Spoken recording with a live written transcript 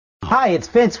Hi, it's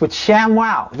Vince with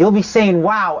Shamwow. You'll be saying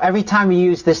wow every time you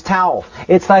use this towel.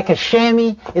 It's like a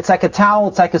chamois, it's like a towel,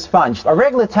 it's like a sponge. A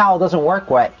regular towel doesn't work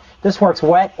wet. This works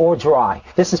wet or dry.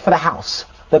 This is for the house,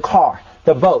 the car,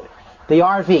 the boat, the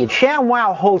RV.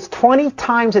 Shamwow holds 20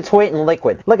 times its weight in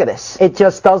liquid. Look at this. It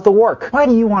just does the work. Why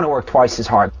do you want to work twice as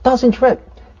hard? Doesn't drip.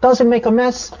 Doesn't make a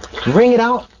mess. Wring it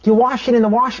out. You wash it in the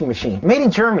washing machine. Made in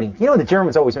Germany. You know the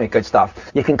Germans always make good stuff.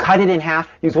 You can cut it in half.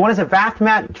 Use one as a bath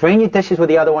mat. Drain your dishes with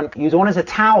the other one. Use one as a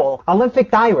towel.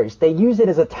 Olympic divers, they use it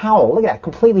as a towel. Look at that.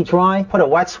 Completely dry. Put a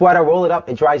wet sweater. Roll it up.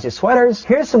 It dries your sweaters.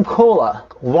 Here's some cola.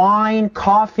 Wine,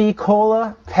 coffee,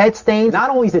 cola, pet stains. Not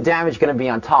only is the damage going to be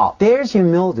on top, there's your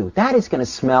mildew. That is going to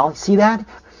smell. See that?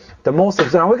 The most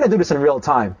of we're going to do this in real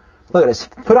time. Look at this.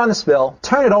 Put on the spill,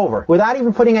 turn it over without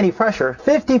even putting any pressure.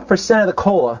 50% of the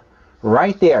cola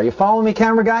right there. You follow me,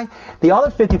 camera guy? The other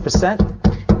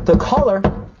 50%, the color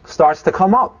starts to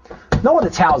come up. No other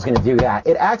towel is going to do that.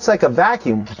 It acts like a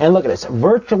vacuum. And look at this,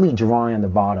 virtually dry on the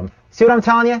bottom. See what I'm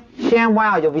telling you?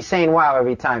 Shamwow, you'll be saying wow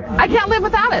every time. I can't live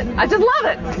without it. I just love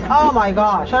it. Oh my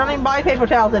gosh, I don't even buy paper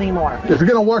towels anymore. If you're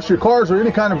going to wash your cars or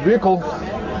any kind of vehicle,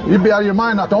 you'd be out of your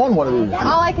mind not to own one of these.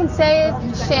 All I can say is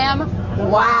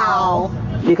Shamwow.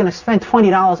 You're going to spend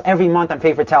 $20 every month on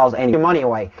paper towels and your money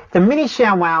away. The mini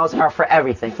Shamwows are for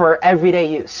everything, for everyday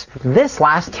use. This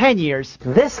lasts 10 years.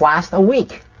 This lasts a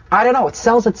week. I don't know, it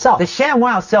sells itself. The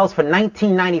Shamwow sells for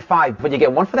 $19.95, but you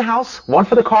get one for the house, one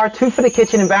for the car, two for the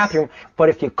kitchen and bathroom. But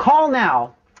if you call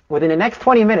now, within the next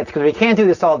 20 minutes, because we can't do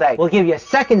this all day, we'll give you a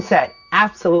second set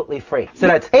absolutely free. So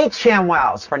that's 8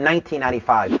 Shamwows for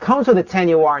 $19.95. Comes with a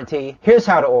 10-year warranty. Here's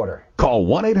how to order. Call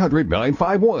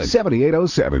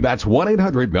 1-800-951-7807. That's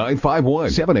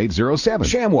 1-800-951-7807.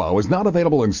 Shamwow is not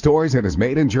available in stores and is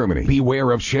made in Germany.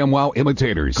 Beware of Shamwow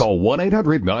imitators. Call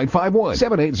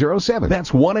 1-800-951-7807.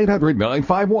 That's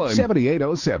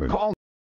 1-800-951-7807. Call